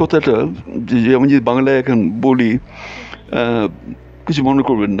ফ্রেঞ্চ কথাটা যে আমি যদি বাংলায় এখন বলি, কিছু মনে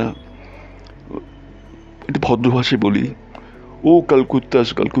করবেন না, এটা ভদ্র ভাষায় বলি, ও কালকুত্তাস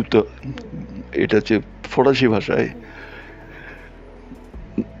কালকুত্তা। এটা হচ্ছে ফরাসি ভাষায়,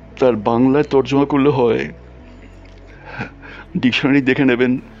 তার বাংলায় তর্জমা করলে হয়, ডিকশনারি দেখে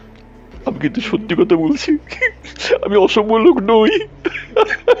নেবেন। আমি কিন্তু সত্যি কথা বলছি, আমি অসভ্য লোক নই।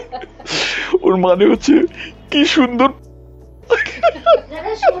 ওর মানে হচ্ছে কি সুন্দর।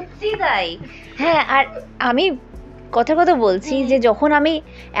 সত্যি তাই। হ্যাঁ, আর আমি কথা কথা বলছি যে যখন আমি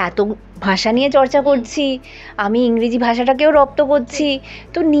এত ভাষা নিয়ে চর্চা করছি, আমি ইংরেজি ভাষাটাকেও রপ্ত করছি,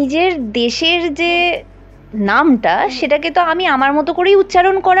 তো নিজের দেশের যে নামটা সেটাকে তো আমি আমার মতো করেই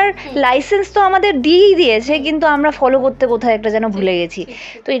উচ্চারণ করার লাইসেন্স তো আমাদের দিয়েই দিয়েছে, কিন্তু আমরা ফলো করতে কোথায় একটা যেন ভুলে গেছি।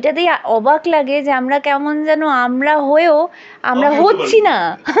 তো এটাতেই অবাক লাগে যে আমরা কেমন যেন আমরা হয়েও আমরা হচ্ছি না।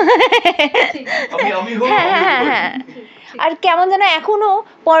 হ্যাঁ হ্যাঁ হ্যাঁ, আর কেমন যেন এখনো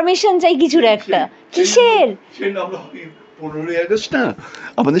পারমিশন চাই কিছুর একটা। কিসের? 15ই আগস্ট না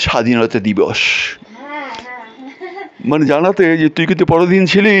আমাদের স্বাধীনতা দিবস, মানে জানাতে যে তুই কিন্তু পরদিন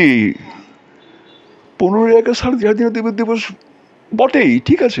ছিলি। 15ই আগস্ট স্বাধীনতা দিবস বটেই,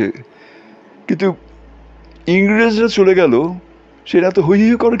 ঠিক আছে, কিন্তু ইংরেজরা চলে গেল, সেটা তো হই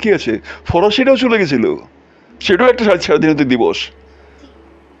হই করার কি আছে? ফরাসিরাও চলে গেছিল, সেটাও একটা স্বাধীনতা দিবস।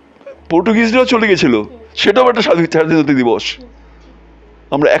 পর্তুগিজরাও চলে গেছিল, সেটাও একটা স্বাধীনতা দিবস।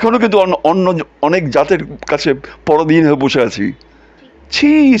 আমরা এখনো কিন্তু অন্য অনেক জাতের কাছে পরাধীন হয়ে বসে আছি।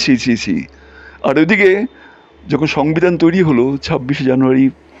 ছি ছি ছি ছি। আর ওইদিকে যখন সংবিধান তৈরি হলো 26শে জানুয়ারি,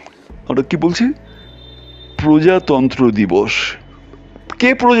 আমরা কি বলছি? প্রজাতন্ত্র দিবস। কে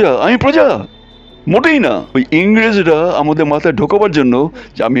প্রজা? আমি প্রজা? মোটেই না। ওই ইংরেজরা আমাদের মাথায় ঢোকাবার জন্য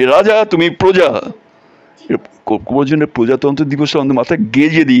যে আমি রাজা তুমি প্রজা, প্রজাতন্ত্র দিবসটা আমাদের মাথায়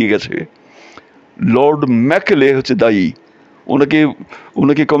গেজে দিয়ে গেছে। লর্ড ম্যাকেলে হচ্ছে দায়ী, ওনাকে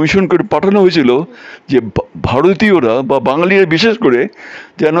ওনাকে কমিশন করে পাঠানো হয়েছিল যে ভারতীয়রা বা বাঙালিরা বিশেষ করে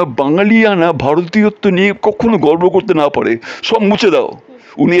যেন বাঙালিয়ানা ভারতীয়ত্ব নিয়ে কখনো গর্ব করতে না পারে, সব মুছে দাও।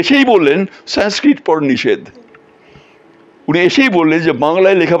 উনি এসেই বললেন সংস্কৃত পড়া নিষেধ, উনি এসেই বললেন যে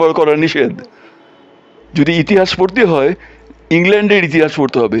বাংলায় লেখাপড়া করা নিষেধ, যদি ইতিহাস পড়তে হয় ইংল্যান্ডের ইতিহাস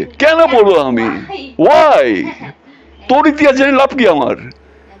পড়তে হবে। কেন পড়বো আমি? ওয়াই? তোর ইতিহাস জেনে লাভ কি আমার?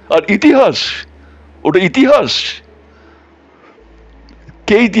 আর ইতিহাস, ওটা ইতিহাস,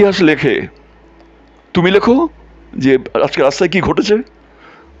 কে ইতিহাস লেখে? তুমি লেখো যে আজকে রাস্তায় কি ঘটেছে,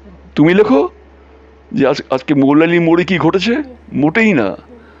 তুমি লেখো যে আজকে মোল্লালি মোড়ে কি ঘটেছে, মোটেই না।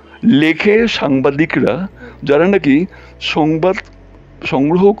 লেখে সাংবাদিকরা, যারা নাকি সংবাদ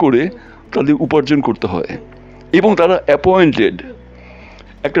সংগ্রহ করে তাদের উপার্জন করতে হয়, এবং তারা অ্যাপয়েন্টেড।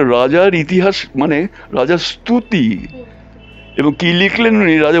 একটা রাজার ইতিহাস মানে রাজার স্তুতি, এবং কি লিখলেন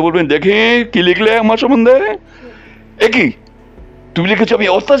উনি, রাজা বলবেন দেখে কি লিখলে আমার সম্বন্ধে, একই তুমি লিখেছো আমি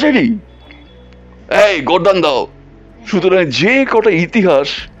অত্যাচারী, এই গর্দান দাও। সুতরাং যে কটা ইতিহাস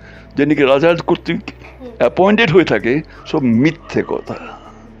যে নাকি রাজার কর্তৃক অ্যাপয়েন্টেড হয়ে থাকে, সব মিথ্যে কথা,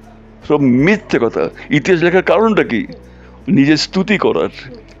 সব মিথ্যে কথা। ইতিহাস লেখার কারণটা কি? নিজের স্তুতি করার।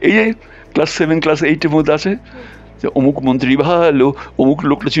 এই যে ক্লাস 7 ক্লাস 8-এর মধ্যে আছে যে অমুক মন্ত্রী ভালো, অমুক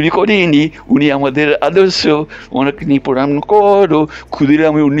লোকটা চুরি করেনি, উনি আমাদের আদর্শ, ওনাকে নিয়ে প্রণাম করো,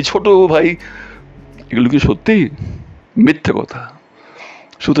 ক্ষুদিরাম উনি ছোট ভাই। এগুলো কি সত্যি? মিথ্যে কথা।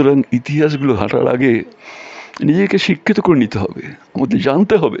 সুতরাং ইতিহাসগুলো হাঁটার আগে নিজেকে শিক্ষিত করে নিতে হবে, আমাদের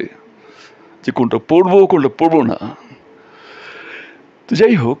জানতে হবে যে কোনটা পড়বো কোনটা পড়বো না। তো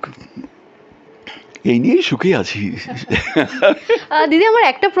যাই হোক, এই নিয়েই সুখে আছি। দিদি, আমার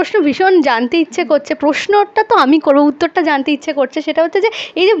একটা প্রশ্ন ভীষণ জানতে ইচ্ছে করছে, প্রশ্নটা তো আমি করবো, উত্তরটা জানতে ইচ্ছে করছে। সেটা হচ্ছে যে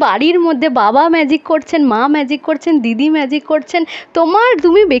এই যে বাড়ির মধ্যে বাবা ম্যাজিক করছেন, মা ম্যাজিক করছেন, দিদি ম্যাজিক করছেন,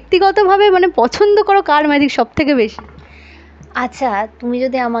 তুমি ব্যক্তিগতভাবে মানে পছন্দ করো কার ম্যাজিক সব থেকে বেশি? আচ্ছা, তুমি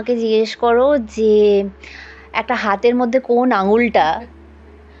যদি আমাকে জিজ্ঞেস করো যে একটা হাতের মধ্যে কোন আঙুলটা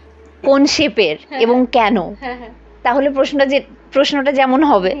কোন শেপের এবং কেন, তাহলে প্রশ্নটা যেমন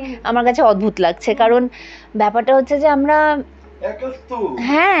হবে আমার কাছে অদ্ভুত লাগছে। কারণ ব্যাপারটা হচ্ছে যে আমরা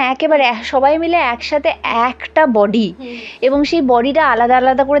হ্যাঁ একেবারে সবাই মিলে একসাথে একটা বডি, এবং সেই বডিটা আলাদা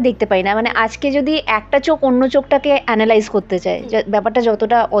আলাদা করে দেখতে পাই না। মানে আজকে যদি একটা চোখ অন্য চোখটাকে অ্যানালাইজ করতে চাই, ব্যাপারটা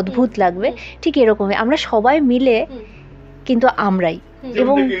যতটা অদ্ভুত লাগবে ঠিক এরকমই আমরা সবাই মিলে কিন্তু আমরাই।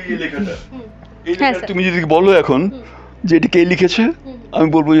 এবং তুমি যদি বলো এখন যে এটা কে লিখেছে, আমি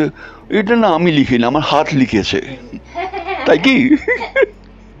বলবো যে এটা না আমি লিখিনি, আমার হাত লিখেছে। তাই কি?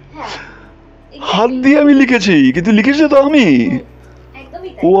 হাত দিয়ে আমি লিখেছি, কিন্তু লিখেছে তো আমি।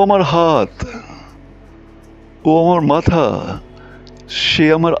 ও আমার হাত, ও আমার মাথা, সে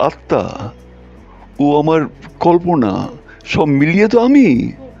আমার আত্মা, ও আমার কল্পনা, সব মিলিয়ে তো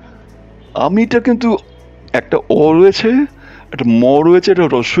আমিটা। কিন্তু একটা অ রয়েছে, একটা ম রয়েছে, একটা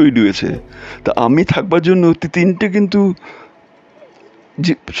রস্বই রয়েছে। তা আমি থাকবার জন্য তিনটে কিন্তু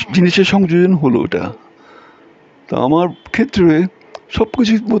জিনিসের সংযোজন হলো ওটা। তা আমার ক্ষেত্রে সব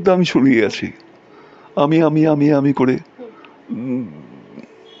কিছুর মধ্যে আমি ছড়িয়ে আছি, আমি আমি আমি আমি করে।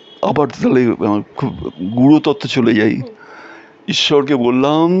 আবার তাহলে আমার খুব গুঁড়ো তত্ত্বে চলে যাই। ঈশ্বরকে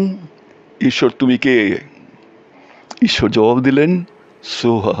বললাম, ঈশ্বর তুমি কে? ঈশ্বর জবাব দিলেন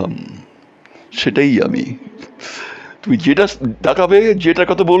সোহাম, সেটাই আমি। তুমি যেটা ডাকাবে, যেটা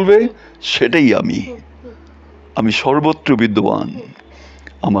কথা বলবে, সেটাই আমি সর্বত্র বিদ্যমান।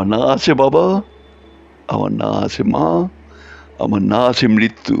 আমার না আছে বাবা, আমার না আছে মা, আমার না আছে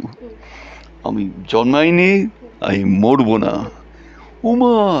মৃত্যু। আমি জন্মাইনি, আমি মরবো না।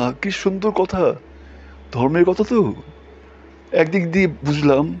 উমা, কি সুন্দর কথা, ধর্মের কথা তো। একদিক দিয়ে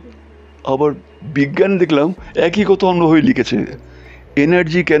বুঝলাম, আবার বিজ্ঞান দেখলাম একই কথা অন্যভাবে লিখেছে।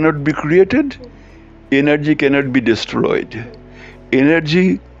 Energy cannot B created, energy cannot B destroyed. Energy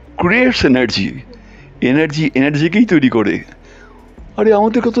creates energy, energy এনার্জিকেই তৈরি করে। আরে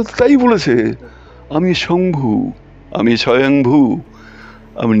আমাদের কথা তাই বলেছে। আমি শম্ভু, আমি স্বয়ংভূ,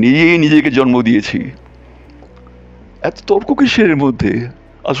 আমি নিজেই নিজেকে জন্ম দিয়েছি। এত তর্ক কিসের মধ্যে?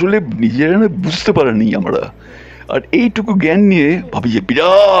 আসলে নিজেরা বুঝতে পারেনি আমরা। আর এইটুকু জ্ঞান নিয়ে ভাবি যে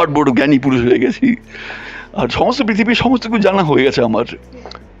বিরাট বড় জ্ঞানী পুরুষ হয়ে গেছি, আর সমস্ত পৃথিবীর সমস্ত কিছু জানা হয়ে গেছে আমার।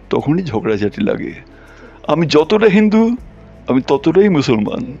 তখনই ঝগড়াঝাটি লাগে। আমি যতটা হিন্দু, আমি ততটাই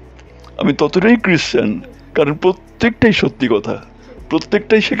মুসলমান, আমি ততটাই খ্রিস্টান। কারণ প্রত্যেকটাই সত্যি কথা,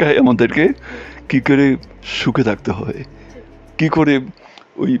 প্রত্যেকটাই শেখায় আমাদেরকে কী করে সুখে থাকতে হয়, কী করে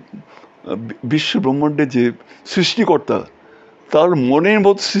ওই বিশ্ব ব্রহ্মাণ্ডের যে সৃষ্টিকর্তা, তার মনের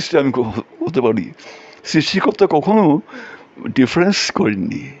মতো সৃষ্টি আমি হতে পারি। সৃষ্টিকর্তা কখনো ডিফারেন্স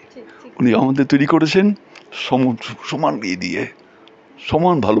করেননি, উনি আমাদের তৈরি করেছেন সমান দিয়ে,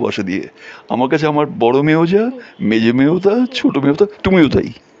 সমান ভালোবাসা দিয়ে। আমার কাছে আমার বড় মেয়েও যা, মেজে মেয়েও তা, ছোট মেয়েও তা, তুমিও তাই।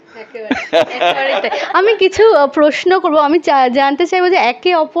 একেবারে তাই। আমি কিছু প্রশ্ন করব, আমি জানতে চাইবো যে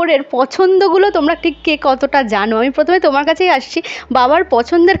একে অপরের পছন্দগুলো তোমরা ঠিক কে কতটা জানো। আমি প্রথমে তোমার কাছেই আসছি, বাবার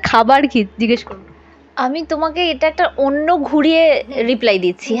পছন্দের খাবার কি জিজ্ঞেস করবো। আমি তোমাকে এটা একটা অন্য ঘুরিয়ে রিপ্লাই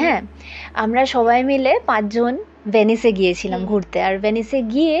দিচ্ছি। হ্যাঁ, আমরা সবাই মিলে 5 জন ভেনিসে গিয়েছিলাম ঘুরতে। আর ভেনিসে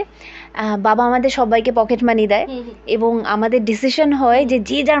গিয়ে বাবা আমাদের সবাইকে পকেট মানি দেয় এবং আমাদের ডিসিশন হয় যে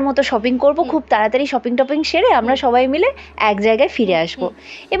যে যার মতো শপিং করব, খুব তাড়াতাড়ি শপিং টপিং সেরে আমরা সবাই মিলে এক জায়গায় ফিরে আসব।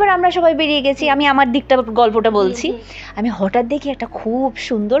 এবার আমরা সবাই বেরিয়ে গেছি, আমি আমার দিকটা গল্পটা বলছি। আমি হঠাৎ দেখি একটা খুব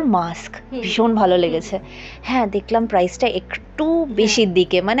সুন্দর মাস্ক, ভীষণ ভালো লেগেছে। হ্যাঁ, দেখলাম প্রাইসটা একটু বেশির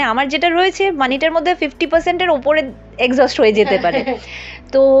দিকে, মানে আমার যেটা রয়েছে মানিটার মধ্যে 50%-এর ওপরে এক্সস্ট হয়ে যেতে পারে।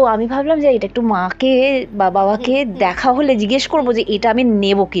 তো আমি ভাবলাম যে এটা একটু মাকে বা বাবাকে দেখা হলে জিজ্ঞেস করবো যে এটা আমি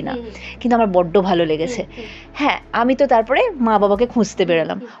নেবো কিনা, কিন্তু আমার বড্ড ভালো লেগেছে। হ্যাঁ, আমি তো তারপরে মা বাবাকে খুঁজতে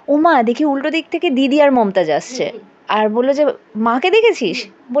বেরোলাম। ও মা, দেখি উল্টো দিক থেকে দিদি আর মমতাজ আসছে আর বললো যে মাকে দেখেছিস?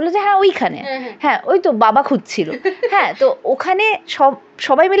 বললো যে হ্যাঁ ওইখানে। হ্যাঁ, ওই তো বাবা খুঁজছিল। হ্যাঁ, তো ওখানে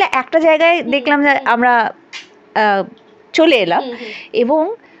সবাই মিলে একটা জায়গায় দেখলাম যে আমরা চলে এলাম এবং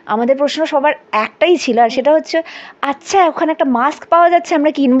আমাদের প্রশ্ন সবার একটাই ছিল, আর সেটা হচ্ছে আচ্ছা ওখানে একটা মাস্ক পাওয়া যাচ্ছে,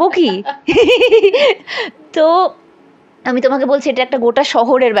 আমরা কিনবো কি? তো আমি তোমাকে বলছি এটা একটা গোটা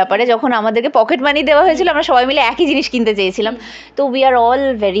শহরের ব্যাপারে। যখন আমাদেরকে পকেট মানি দেওয়া হয়েছিল আমরা সবাই মিলে একই জিনিস কিনতে চেয়েছিলাম। তো we are all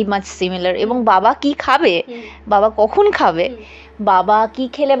very much similar. এবং বাবা কি খাবে, বাবা কখন খাবে, বাবা কি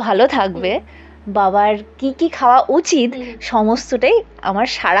খেলে ভালো থাকবে, বাবার কি কি খাওয়া উচিত, সমস্তটাই আমার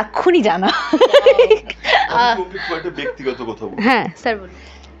সারাক্ষণই জানা। ব্যক্তিগত কথা বলবো। হ্যাঁ স্যার বলুন।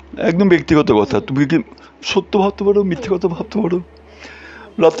 একদম ব্যক্তিগত কথা। তুমি কি সত্য ভাবতে পারো, মিথ্যে কথা ভাবতে পারো?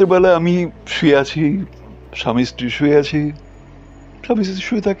 রাত্রেবেলায় আমি শুয়ে আছি, স্বামী স্ত্রী শুয়ে আছি, স্বামী স্ত্রী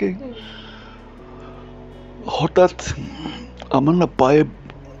শুয়ে থাকে, হঠাৎ আমার না পায়ে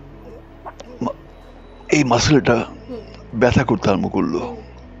এই মাসেলটা ব্যথা করতে আরম্ভ করলো।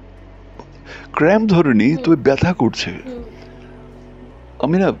 ক্র্যাম্প ধরেনি, তবে ব্যথা করছে।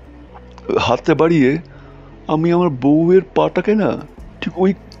 আমি না হাতটা বাড়িয়ে আমি আমার বউয়ের পাটাকে না ঠিক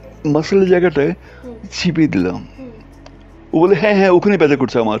ওই মাসেলের জায়গাটায় চিপে দিলাম। ও বলে হ্যাঁ হ্যাঁ ওখানে ব্যথা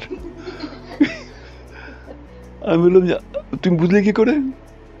করছে আমার। আমি বললাম তুমি বুঝলে কি করে?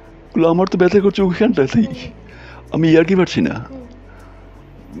 বললো আমার তো ব্যথা করছে ওইখানটাতেই। আমি ইয়ার্কি পারছি না।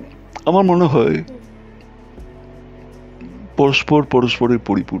 আমার মনে হয় পরস্পর পরস্পরের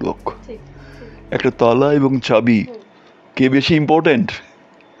পরিপূরক। একটা তালা এবং চাবি কে বেশি ইম্পর্টেন্ট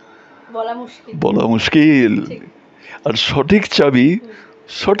বলা মুশকিল। আর সঠিক চাবি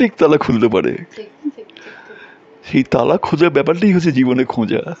সঠিক তালা খুলতে পারে। সেই তালা খোঁজার ব্যাপারটাই হচ্ছে জীবনে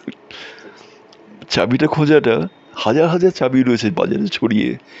খোঁজা। চাবিটা খোঁজাটা, হাজার হাজার চাবি রয়েছে বাজারে ছড়িয়ে,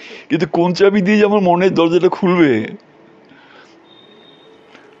 কিন্তু কোন চাবি দিয়ে যে আমার মনের দরজাটা খুলবে।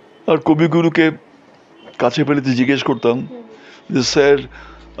 আর কবিগুরুকে কাছে পেলে তো জিজ্ঞেস করতাম যে স্যার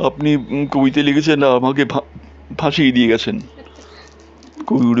আপনি কবিতা লিখেছেন না আমাকে ফাঁসিয়ে দিয়ে গেছেন?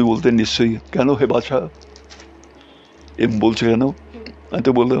 কবিগুরু বলতেন নিশ্চয়ই। কেন হে বাছা এম বলছে কেন? আমি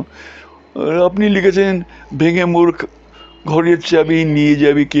তো বললাম আপনি লিখেছেন ভেঙে মোর ঘরের চাবি নিয়ে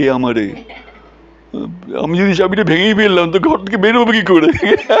যাবি কে আমারে। আমি যদি চাবিটা ভেঙেই ফেললাম তো ঘর থেকে বেরোবে কি করে?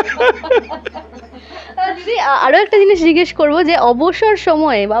 দিদি আরো একটা জিনিস জিজ্ঞেস করবো যে অবসর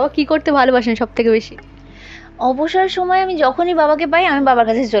সময়ে বাবা কি করতে ভালোবাসেন সব থেকে বেশি? অবসর সময় আমি যখনই বাবাকে পাই আমি বাবার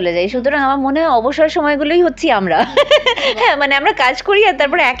কাছে চলে যাই। সুতরাং আমার মনে হয় অবসর সময়গুলোই হচ্ছি আমরা। হ্যাঁ, মানে আমরা কাজ করি আর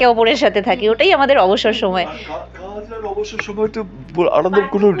তারপরে একে অপরের সাথে থাকি, ওটাই আমাদের অবসর সময়। অবসর সময় তো আলাদা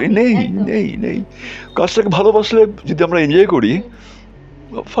কোনো নেই নেই নেই। কাজটাকে ভালোবাসলে যদি আমরা এনজয় করি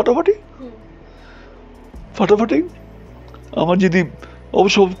ফাটাফাটি ফাটাফাটি। আমার যদি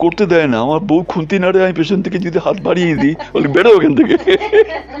অবশ্য করতে দেয় না, আমার বউ খুন্তি নাড়ে, আমি পেছন থেকে যদি হাত বাড়িয়ে দিই বলে বেরো ওখান থেকে,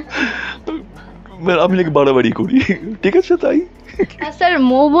 আমি নাকি বাড়াবাড়ি করি। ঠিক আছে তাই। স্যার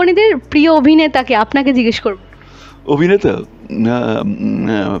মৌবনীদের প্রিয় অভিনেতাকে আপনাকে জিজ্ঞেস করবো। অভিনেতা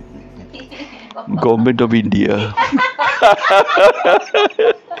গভর্নমেন্ট অফ ইন্ডিয়া।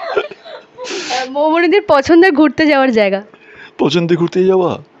 মৌবনীদের পছন্দের ঘুরতে যাওয়ার জায়গা? পছন্দে ঘুরতে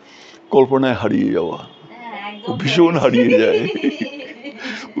যাওয়া, কল্পনায় হারিয়ে যাওয়া, ভীষণ হারিয়ে যায়,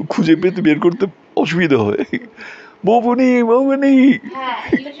 খুঁজে পেতে বের করতে অসুবিধা হয়। মৌবনি মৌবনি। হ্যাঁ,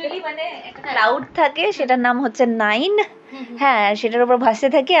 ইউজুয়ালি মানে একটা ক্লাউড থাকে, সেটার নাম হচ্ছে 9। হ্যাঁ, সেটার উপর ভাসতে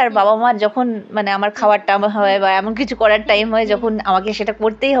থাকি। আর বাবা মা যখন মানে আমার খাওয়ার টাইম হয় বা এমন কিছু করার টাইম হয় যখন আমাকে সেটা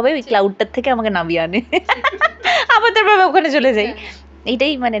করতেই হবে, ওই ক্লাউডটার থেকে আমাকে নামিয়ে আনে, আবার তারপরে ওখানে চলে যাই।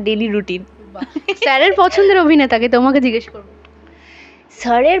 এইটাই মানে ডেইলি রুটিন। স্যারের পছন্দের অভিনেতাকে তোমাকে জিজ্ঞেস করবো।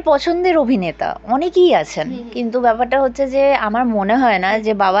 স্যারের পছন্দের অভিনেতা অনেকেই আছেন, কিন্তু ব্যাপারটা হচ্ছে যে আমার মনে হয় না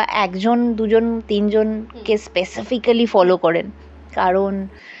যে বাবা 1 জন 2 জন 3 জনকে স্পেসিফিক্যালি ফলো করেন। কারণ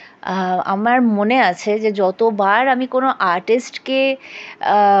আমার মনে আছে যে যতবার আমি কোনো আর্টিস্টকে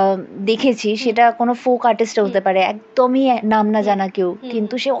দেখেছি, সেটা কোনো ফোক আর্টিস্ট হতে পারে, একদমই নাম না জানা কেউ,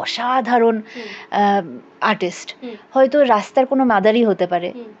 কিন্তু সে অসাধারণ আর্টিস্ট, হয়তো রাস্তার কোনো মাদারি হতে পারে,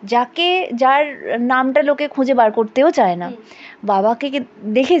 যার নামটা লোকে খুঁজে বার করতেও চায় না। বাবাকে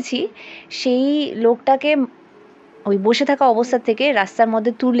দেখেছি সেই লোকটাকে ওই বসে থাকা অবস্থা থেকে রাস্তার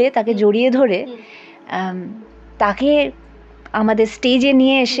মধ্যে তুলে তাকে জড়িয়ে ধরে তাকে আমাদের স্টেজে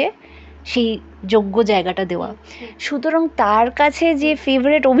নিয়ে এসে সেই যোগ্য জায়গাটা দেওয়া। সুতরাং তার কাছে যে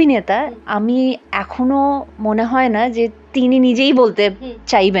ফেভারিট অভিনেতা, আমি এখনও মনে হয় না যে তিনি নিজেই বলতে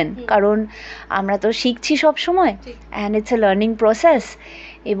চাইবেন, কারণ আমরা তো শিখছি সব সময়, and it's a learning process.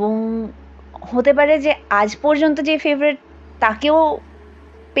 এবং হতে পারে যে আজ পর্যন্ত যে ফেভারিট তাকেও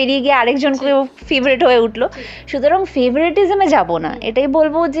পেরিয়ে গিয়ে আরেকজনকেও ফেভারিট হয়ে উঠলো। সুতরাং ফেভারিটিজমে যাব না, এটাই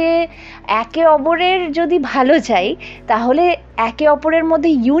বলবো যে একে অপরের যদি ভালো চাই তাহলে একে অপরের মধ্যে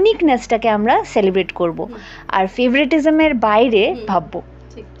ইউনিকনেসটাকে আমরা সেলিব্রেট করব, আর ফেভারিটিজমের বাইরে ভাববো।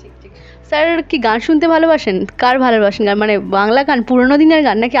 স্যার কি গান শুনতে ভালোবাসেন? কার ভালোবাসেন গান, মানে বাংলা গান, পুরোনো দিনের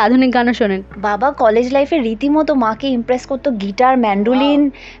গান নাকি আধুনিক গানও শোনেন? বাবা কলেজ লাইফে রীতিমতো মাকে ইমপ্রেস করতো গিটার, ম্যান্ডোলিন,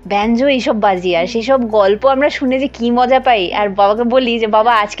 ব্যাঞ্জো এইসব বাজিয়ে, আর সেসব গল্প আমরা শুনে যে কি মজা পাই। আর বাবাকে বলি যে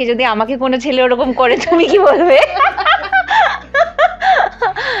বাবা আজকে যদি আমাকে কোনো ছেলে ওরকম করে তুমি কি বলবে?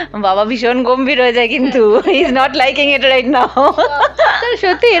 বাবা ভীষণ গম্ভীর হয়ে যায়, কিন্তু he is not liking it right now. Sir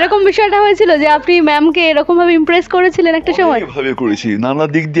সত্যি এরকম বিষয়টা হয়েছিল যে আপনি ম্যামকে এরকম ভাবে ইমপ্রেস করেছিলেন একটা সময়? ভাবে করেছি, নানা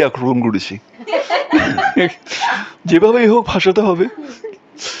দিক দিয়ে আক্রমণ করেছি, যেভাবেই হোক ভাষাতে হবে।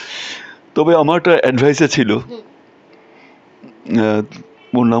 তবে আমার একটা অ্যাডভাইসার ছিল,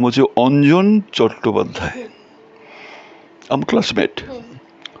 ওর নাম হচ্ছে অঞ্জন চট্টোপাধ্যায়, আমার ক্লাসমেট।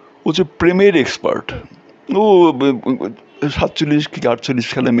 ও হচ্ছে প্রেমের এক্সপার্ট। ও 47 কি 48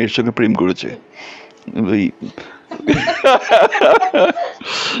 সালে মেয়ের সঙ্গে প্রেম করেছে, ওই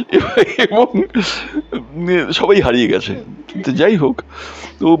এবং সবাই হারিয়ে গেছে। তো যাই হোক,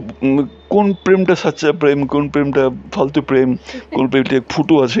 তো কোন প্রেমটা সাচ্চা প্রেম, কোন প্রেমটা ফালতু প্রেম, কোন প্রেমটা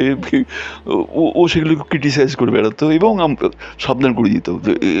ফুটো আছে, ও সেগুলো ক্রিটিসাইজ করে বেড়াতো এবং সাবধান করে দিত,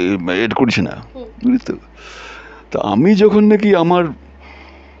 এটা করিস না, বুঝলি তো। তা আমি যখন নাকি আমার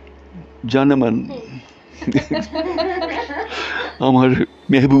জানেমান, আমার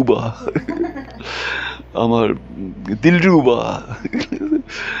মেহবুবা, আমার দিলরুবা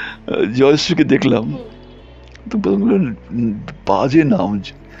জয়শ্রীকে দেখলাম, তো বললাম বাজে নাম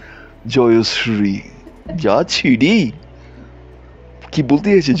জয়শ্রী, যা ছিড়ি, কি বলতে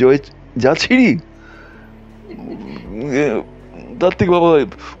চাইছে জয়, যা ছিড়ি। তার থেকে বাবা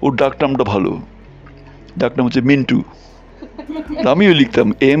ওর ডাকনামটা ভালো, ডাকনাম হচ্ছে মিন্টু। আমিও লিখতাম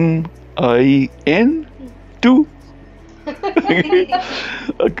MIN2।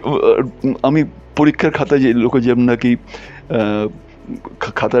 আমি পরীক্ষার খাতায় যে লোকে যেমন নাকি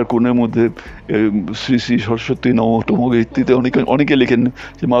খাতার কোণের মধ্যে শ্রী শ্রী সরস্বতী নম টমক ইত্যাদি অনেকে লেখেন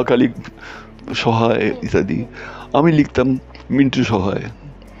যে মা কালী সহায় ইত্যাদি, আমি লিখতাম মিন্টু সহায়,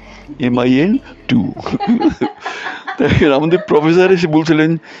 MIN2। আমাদের প্রফেসর এসে বলছিলেন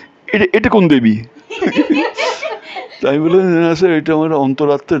এটা কোন দেবী? তাই বললেন না স্যার, এটা আমার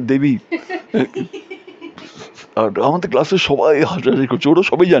অন্তরাত্মার দেবী। আর আমাদের ক্লাসে সবাই হাসাহাসি করছে, ওরা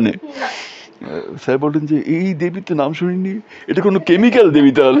সবাই জানে। স্যার বললেন যে এই দেবীর তো নাম শুনিনি, এটা কোনো কেমিক্যাল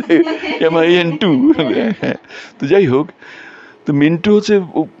দেবী তাহলে, MIN2। তো যাই হোক, তো মিন্টু হচ্ছে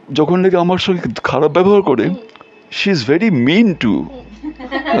যখন নাকি আমার সঙ্গে খারাপ ব্যবহার করে, she is very mean to.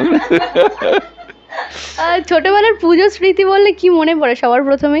 ছোটবেলার পুজো স্মৃতি বললে কি মনে পড়ে সবার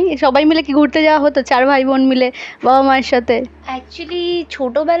প্রথমেই? সবাই মিলে কি ঘুরতে যাওয়া হতো 4 ভাই বোন মিলে বাবা মায়ের সাথে? অ্যাকচুয়ালি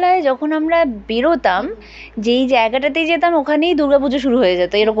ছোটোবেলায় যখন আমরা বেরোতাম, যেই জায়গাটাতেই যেতাম ওখানেই দুর্গাপুজো শুরু হয়ে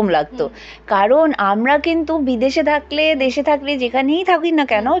যেত, এরকম লাগতো। কারণ আমরা কিন্তু বিদেশে থাকলে, দেশে থাকলে, যেখানেই থাকি না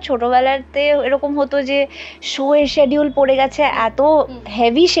কেন, ছোটোবেলাতে এরকম হতো যে শোয়ের শিডিউল পড়ে গেছে, এত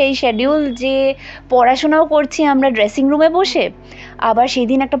হেভি সেই শিডিউল যে পড়াশোনাও করছি আমরা ড্রেসিং রুমে বসে, আবার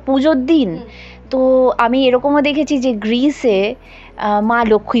সেদিন একটা পুজোর দিন। তো আমি এরকমও দেখেছি যে গ্রিসে মা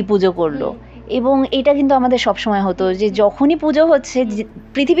লক্ষ্মী পুজো করলো, এবং এটা কিন্তু আমাদের সবসময় হতো যে যখনই পুজো হচ্ছে,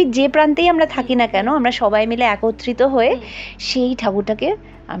 পৃথিবীর যে প্রান্তেই আমরা থাকি না কেন, আমরা সবাই মিলে একত্রিত হয়ে সেই ঠাকুরটাকে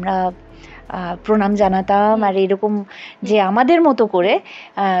আমরা প্রণাম জানাতাম, আর এরকম যে আমাদের মতো করে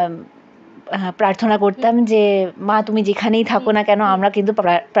প্রার্থনা করতাম যে মা তুমি যেখানেই থাকো না কেন, আমরা কিন্তু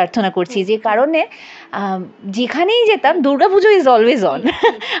প্রার্থনা করছি। যে কারণে যেখানেই যেতাম দুর্গাপুজো ইজ অলওয়েজ অন,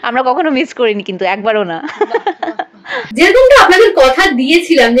 আমরা কখনো মিস করিনি কিন্তু, একবারও না। যেরকমটা আপনাদের কথা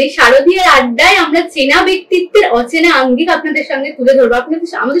দিয়েছিলাম যে শারদীয়ার আড্ডায় আমরা চেনা ব্যক্তিত্বের অচেনা আঙ্গিক আপনাদের সঙ্গে তুলে ধরবো, আপনাদের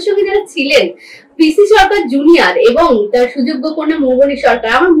আমাদের সঙ্গে যারা ছিলেন পিসি সরকার জুনিয়র এবং তার সুযোগ্য কন্যা মৌবনী সরকার,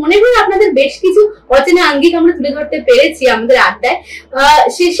 আমার মনে হয় আপনাদের বেশ কিছু অচেনা আঙ্গিক আমরা তুলে ধরতে পেরেছি আমাদের আড্ডায়।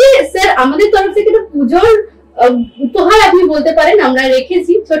 শেষে স্যার আমাদের তরফ থেকে একটা পুজোর উপহার আপনি বলতে পারেন আমরা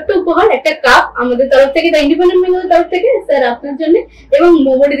রেখেছি, ছোট্ট উপহার একটা কাপ আমাদের তরফ থেকে, দ্য ইন্ডিপেন্ডেন্ট বেঙ্গল তরফ থেকে স্যার আপনার জন্য এবং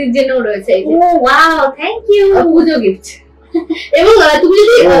মৌবনীদির জন্য রয়েছে। ও wow, thank you, Puja gift. এবং তুমি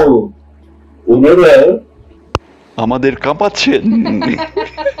যদি ওনারা আমাদের কাঁপাচ্ছেন।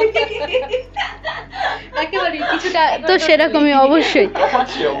 একেবারে কিছুটা তো সেরকমই অবশ্যই।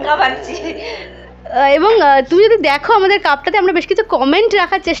 এবং তুমি যদি দেখো আমাদের কাপটাতে আমরা বেশ কিছু কমেন্ট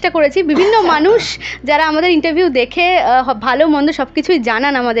রাখার চেষ্টা করেছি, বিভিন্ন মানুষ যারা আমাদের ইন্টারভিউ দেখে ভালো মন্দ সব কিছুই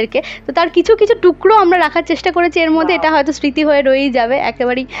জানান আমাদেরকে, তো তার কিছু কিছু টুকরো আমরা রাখার চেষ্টা করেছি এর মধ্যে। এটা হয়তো স্মৃতি হয়ে রয়েই যাবে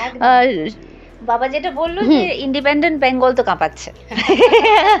একেবারেই। বাবা যেটা বললো যে ইন্ডিপেন্ডেন্ট বেঙ্গল তো কাঁপাচ্ছে।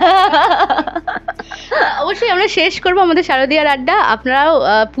 অবশ্যই আমরা শেষ করবো আমাদের শারদীয়ার আড্ডা। আপনারাও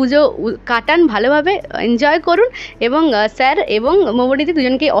পুজো কাটান ভালোভাবে, এনজয় করুন। এবং স্যার এবং মৌবনীদি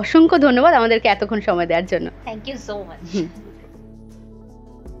দুজনকে অসংখ্য ধন্যবাদ আমাদেরকে এতক্ষণ সময় দেওয়ার জন্য। Thank you so much.